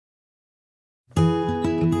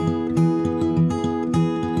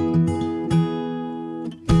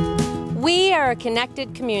are a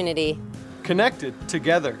connected community. Connected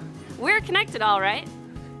together. We're connected, all right.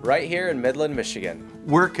 Right here in Midland, Michigan.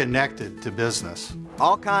 We're connected to business.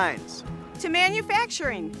 All kinds. To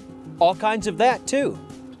manufacturing. All kinds of that, too.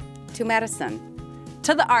 To medicine.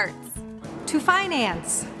 To the arts. To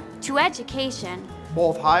finance. To education.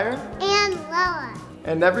 Both higher and lower.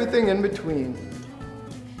 And everything in between.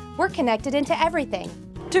 We're connected into everything.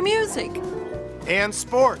 To music. And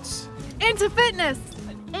sports. Into fitness.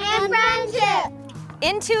 And friendship.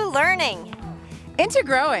 Into learning. Into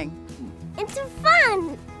growing. Into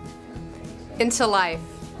fun. Into life.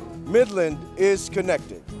 Midland is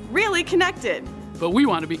connected. Really connected. But we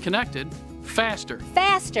want to be connected faster.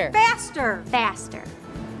 Faster. Faster. Faster.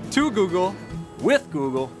 To Google. With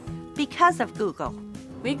Google. Because of Google.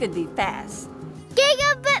 We could be fast.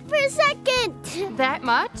 Gigabit per second. That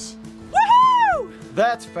much? Woohoo!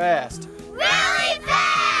 That's fast. Really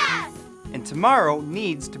fast! And tomorrow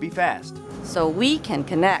needs to be fast. So we can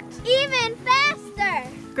connect. Even faster.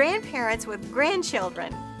 Grandparents with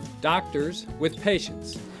grandchildren. Doctors with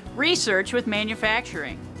patients. Research with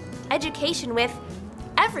manufacturing. Education with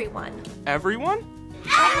everyone. Everyone?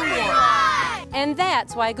 Everyone! And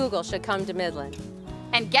that's why Google should come to Midland.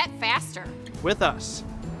 And get faster. With us.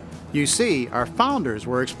 You see, our founders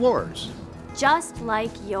were explorers. Just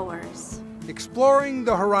like yours. Exploring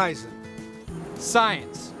the horizon.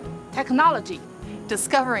 Science. Technology.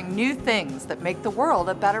 Discovering new things that make the world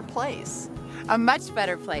a better place. A much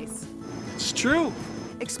better place. It's true.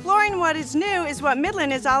 Exploring what is new is what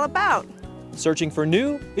Midland is all about. Searching for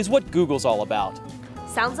new is what Google's all about.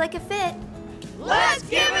 Sounds like a fit. Let's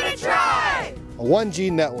give it a try! A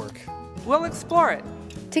 1G network. We'll explore it.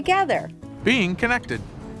 Together. Being connected.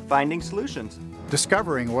 Finding solutions.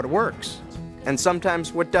 Discovering what works. And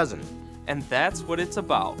sometimes what doesn't. And that's what it's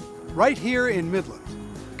about. Right here in Midland.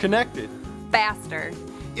 Connected. Faster.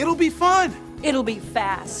 It'll be fun. It'll be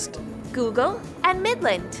fast. Google and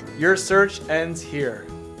Midland. Your search ends here.